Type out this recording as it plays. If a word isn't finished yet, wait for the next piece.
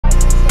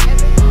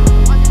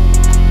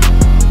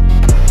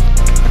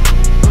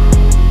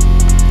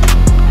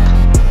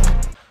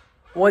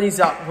What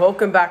is up?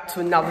 Welcome back to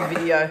another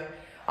video.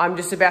 I'm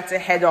just about to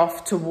head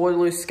off to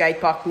Waterloo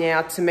Skatepark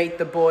now to meet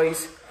the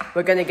boys.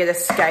 We're going to get a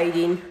skate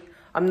in.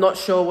 I'm not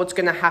sure what's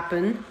going to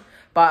happen,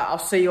 but I'll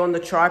see you on the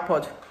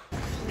tripod.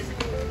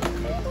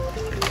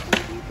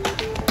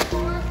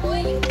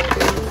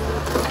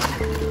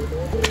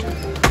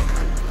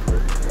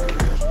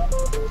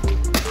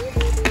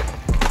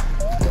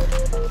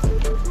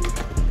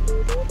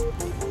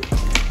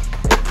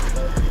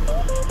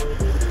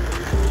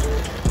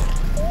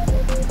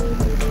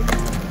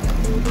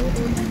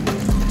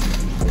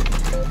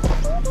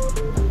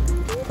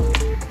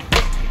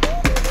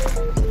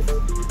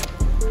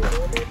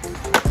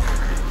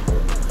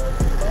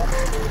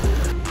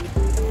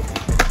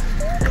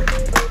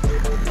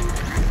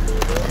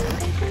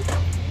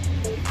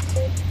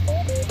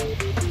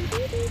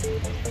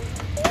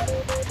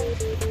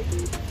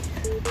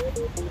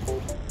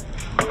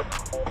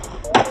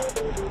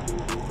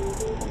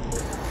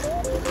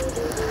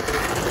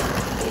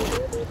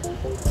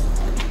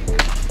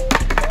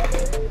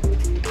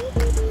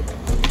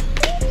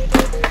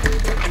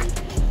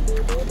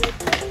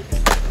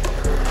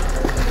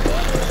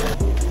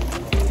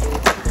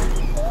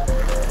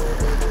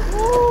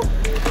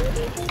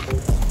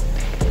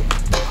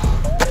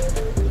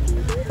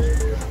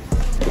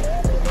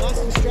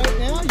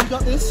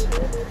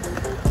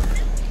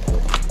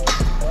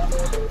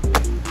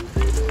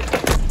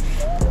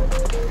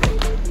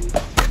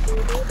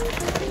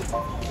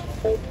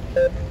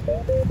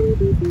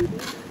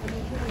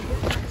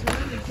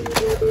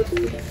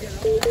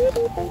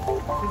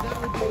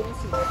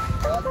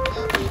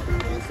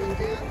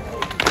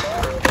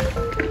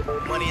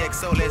 Money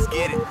XO, let's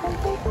get it.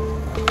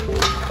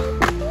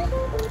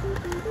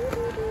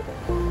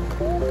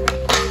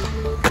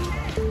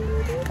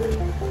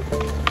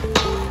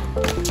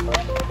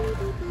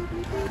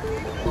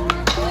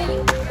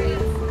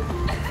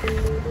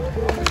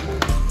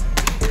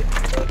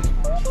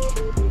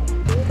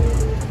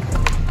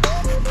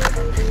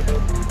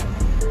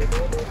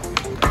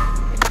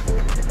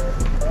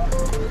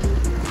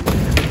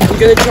 I'm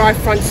gonna try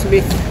front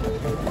Smith.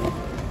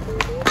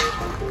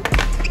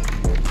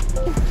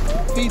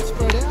 Feet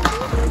spread out.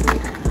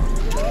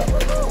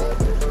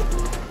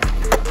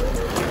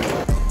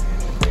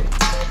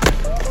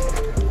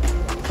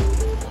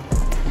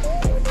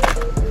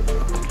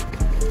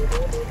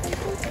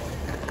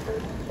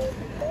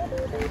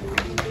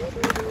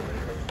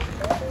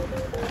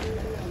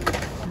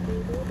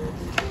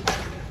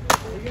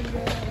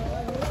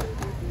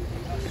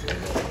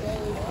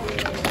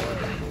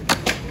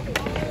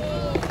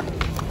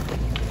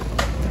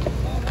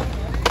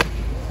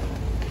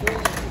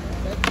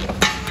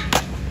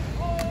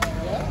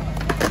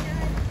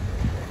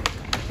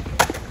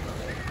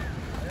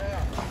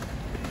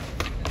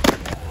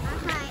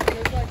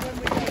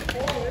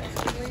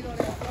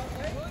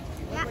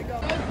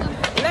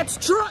 Let's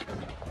try!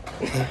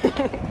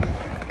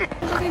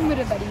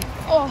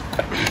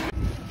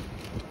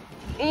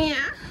 Yeah.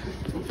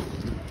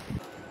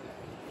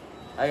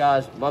 Hey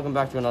guys, welcome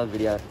back to another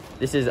video.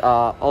 This is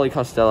Ollie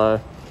Costello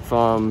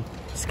from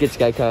Skitz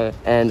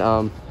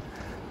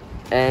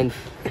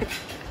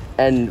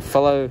and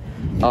follow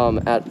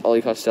at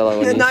Ollie Costello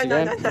on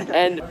Instagram. No.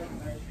 And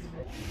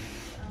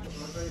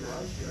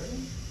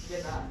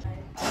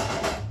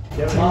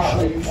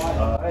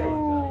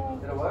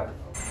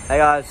hey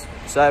guys,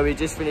 so we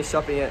just finished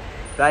shopping at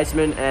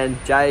Basement and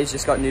Jay's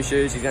just got new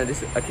shoes. He's gonna do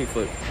a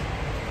kickflip.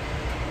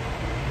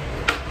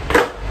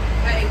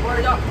 Hey,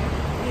 word up.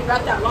 You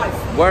about that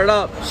life. Word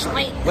up.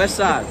 Sweet. West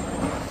side.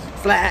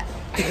 Flat.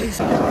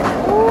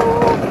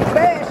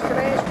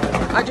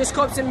 I just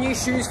got some new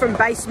shoes from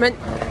Basement.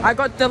 I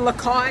got the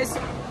Lakais.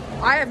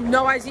 I have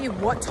no idea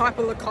what type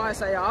of Lakais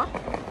they are,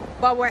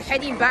 but we're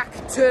heading back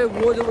to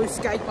Waterloo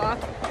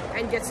Skatepark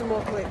and get some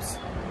more clips.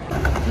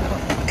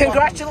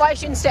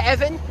 Congratulations to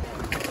Evan.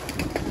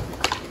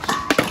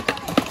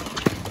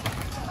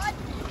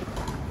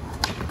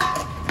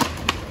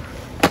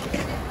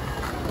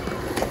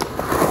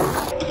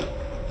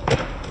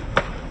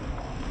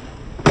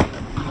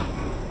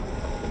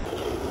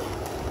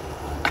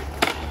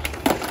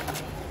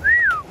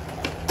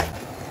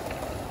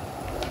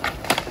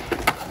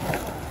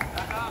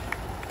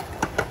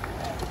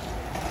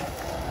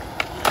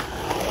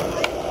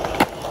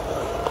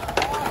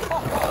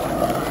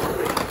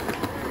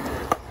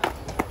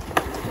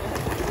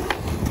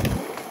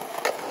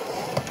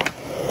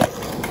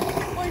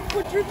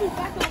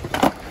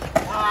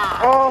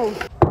 Oh!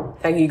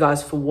 Thank you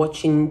guys for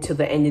watching till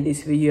the end of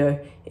this video.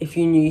 If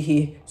you're new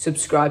here,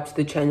 subscribe to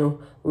the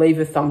channel, leave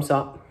a thumbs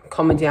up,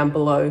 comment down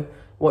below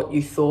what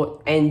you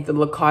thought and the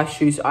Lakai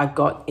shoes I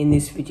got in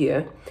this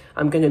video.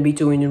 I'm going to be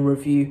doing a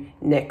review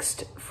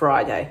next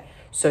Friday,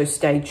 so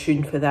stay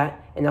tuned for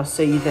that and I'll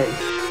see you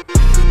then.